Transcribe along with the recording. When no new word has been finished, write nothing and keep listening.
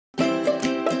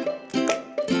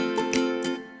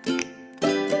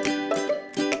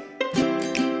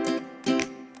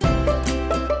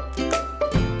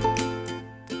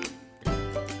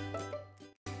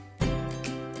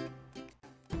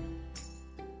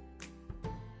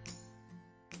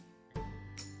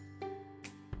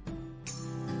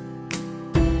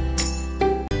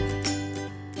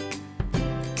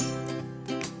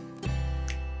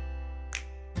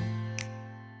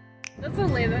That's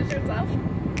what lay those shirts off.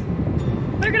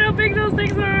 Look at how big those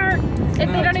things are!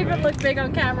 And they don't even look big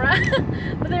on camera.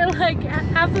 But they're like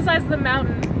half the size of the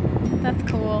mountain. That's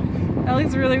cool. That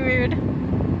looks really weird.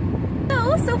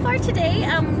 So far today,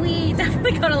 we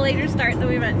definitely got a later start than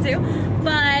we meant to.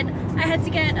 But I had to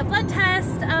get a blood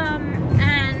test,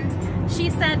 and she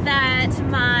said that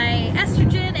my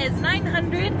estrogen is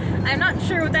 900. I'm not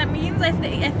sure what that means. I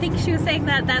think she was saying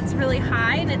that that's really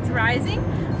high and it's rising.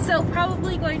 So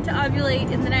probably going to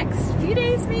ovulate in the next few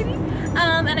days maybe.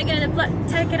 And I get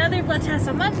take another blood test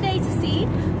on Monday to see.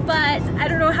 But I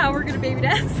don't know how we're gonna baby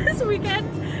test this weekend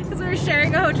because we're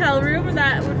sharing a hotel room and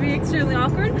that would be extremely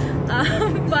awkward.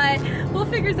 But we'll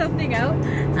figure something out.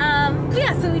 But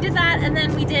yeah, so we did that, and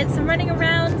then we did some running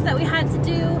arounds that we had to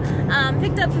do.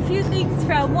 Picked up a few things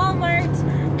from Walmart,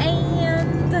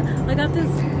 and I got this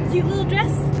cute little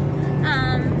dress.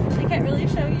 I can't really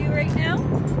show you right now.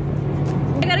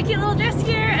 I got a cute little dress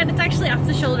here, and it's actually off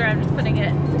the shoulder. I'm just putting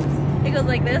it. It goes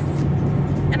like this.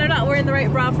 And I'm not wearing the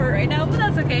right bra for it right now, but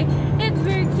that's okay. It's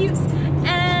very cute.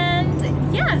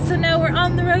 And yeah, so now we're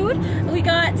on the road. We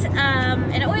got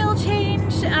an oil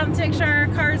change to make sure our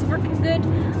car is working good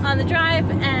on the drive.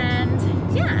 And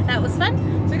yeah, that was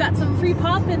fun. We got some free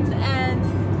pop,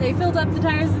 and they filled up the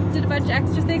tires and did a bunch of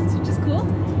extra things, which is cool.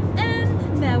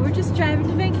 And now we're just driving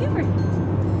to Vancouver.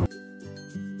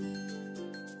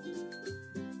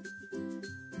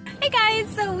 Hey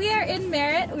guys, so we are in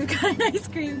Merritt. We've got an ice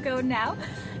cream cone now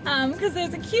because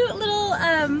there's a cute little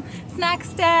snack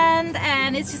stand,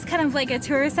 and it's just kind of like a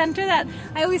tourist center that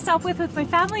I always stop with my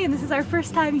family, and this is our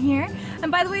first time here.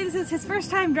 And by the way, this is his first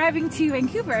time driving to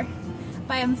Vancouver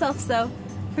by himself, so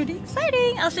pretty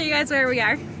exciting. I'll show you guys where we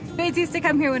are. We always used to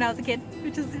come here when I was a kid,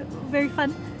 which is very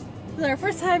fun. This is our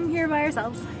first time here by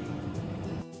ourselves.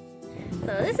 So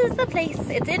this is the place.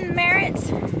 It's in Merritt,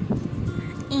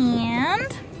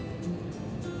 and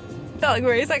felt like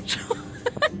very sexual.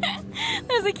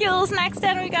 There's a cute little snack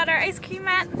stand we got our ice cream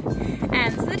at,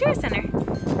 and this is the tourist center.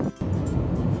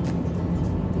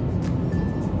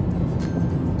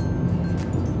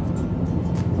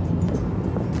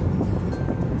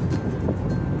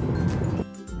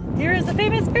 Here is the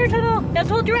famous bear tunnel down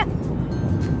to Old Giraffe.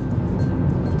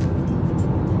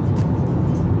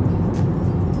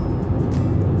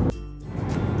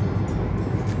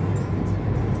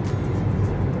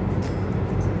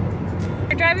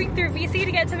 Driving through BC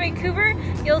to get to Vancouver,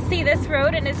 you'll see this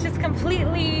road, and it's just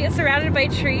completely surrounded by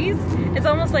trees. It's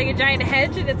almost like a giant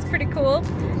hedge, and it's pretty cool.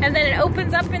 And then it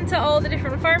opens up into all the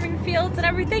different farming fields and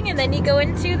everything, and then you go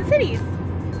into the cities.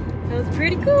 So it's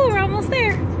pretty cool. We're almost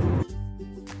there.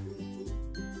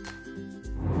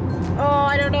 Oh,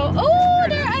 I don't know. Oh,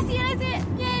 there, I see it.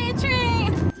 Yay, a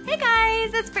train. Hey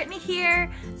guys, it's Brittany here.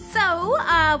 So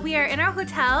we are in our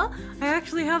hotel. I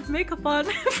actually have makeup on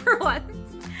for once,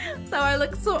 so I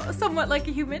look somewhat like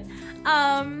a human.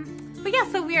 But yeah,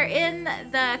 so we are in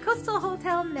the Coastal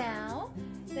Hotel now.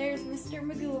 There's Mr.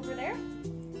 Magoo over there.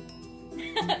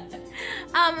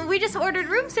 We just ordered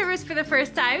room service for the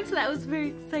first time, so that was very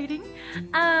exciting.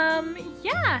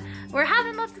 Yeah, we're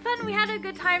having lots of fun. We had a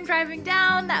good time driving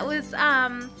down. That was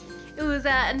it was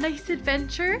a nice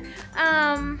adventure.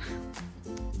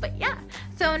 But yeah,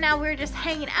 so now we're just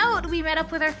hanging out. We met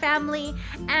up with our family,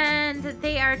 and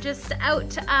they are just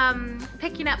out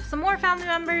picking up some more family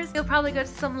members. We'll probably go to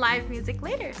some live music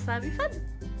later, so that'll be fun.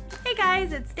 Hey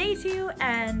guys, it's day 2,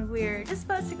 and we're just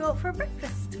about to go out for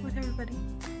breakfast with everybody.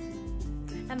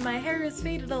 And my hair is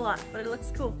faded a lot, but it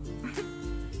looks cool.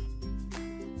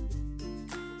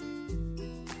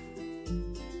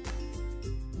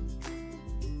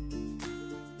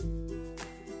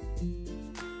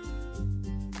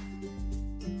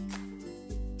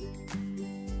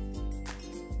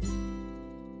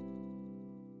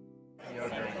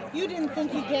 You didn't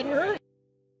think you'd get hurt?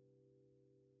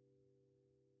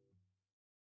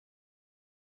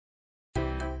 I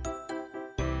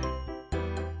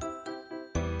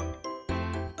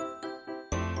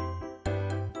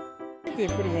think they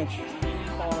pretty much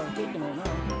are taking it now.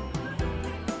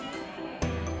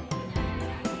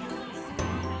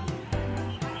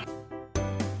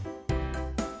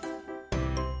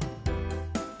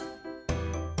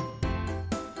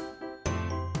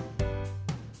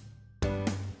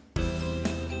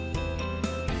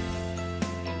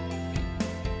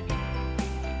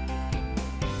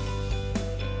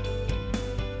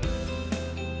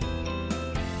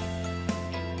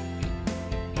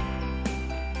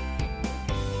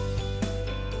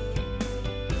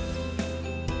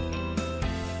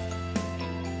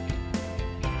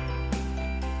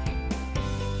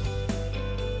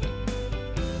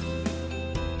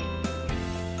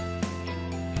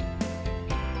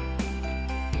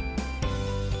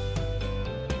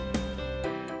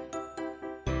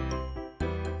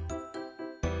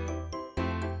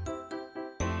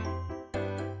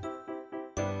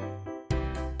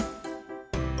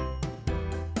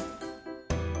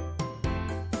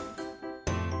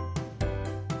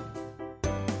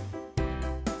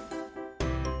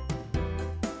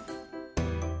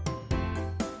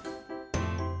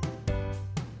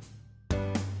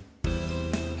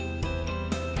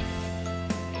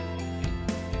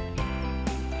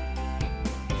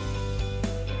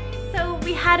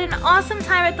 had an awesome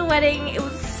time at the wedding. It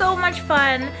was so much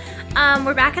fun.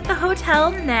 We're back at the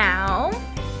hotel now,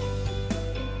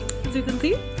 as you can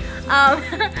see.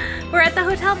 We're at the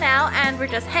hotel now and we're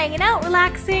just hanging out,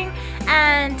 relaxing,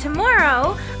 and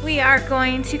tomorrow we are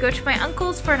going to go to my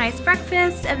uncle's for a nice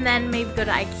breakfast and then maybe go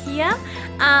to IKEA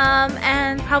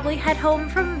and probably head home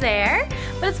from there.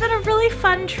 But it's been a really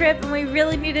fun trip and we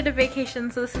really needed a vacation,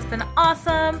 so this has been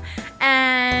awesome.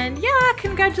 And yeah,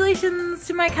 congratulations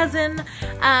to my cousin.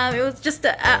 It was just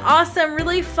an awesome,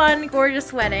 really fun,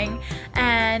 gorgeous wedding.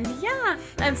 And yeah,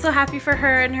 I'm so happy for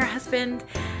her and her husband.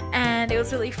 And it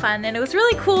was really fun, and it was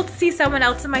really cool to see someone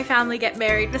else in my family get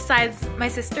married besides my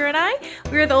sister and I.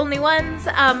 We were the only ones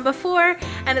before,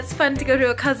 and it's fun to go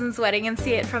to a cousin's wedding and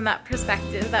see it from that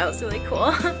perspective. That was really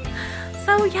cool.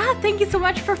 So yeah, thank you so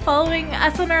much for following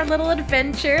us on our little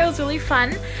adventure. It was really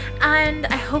fun, and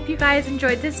I hope you guys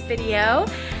enjoyed this video.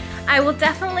 I will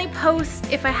definitely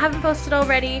post, if I haven't posted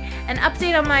already, an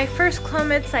update on my first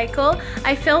Clomid cycle.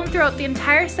 I filmed throughout the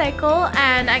entire cycle,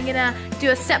 and I'm gonna do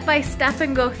a step-by-step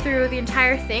and go through the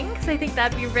entire thing, because I think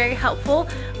that'd be very helpful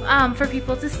for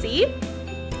people to see.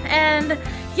 And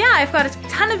yeah, I've got a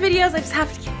ton of videos, I just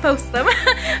have to post them.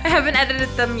 I haven't edited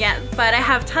them yet, but I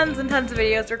have tons and tons of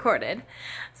videos recorded.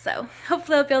 So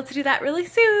hopefully I'll be able to do that really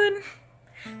soon.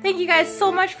 Thank you guys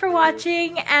so much for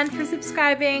watching and for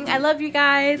subscribing. I love you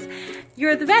guys.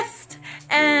 You're the best.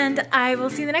 And I will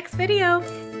see you in the next video.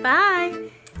 Bye.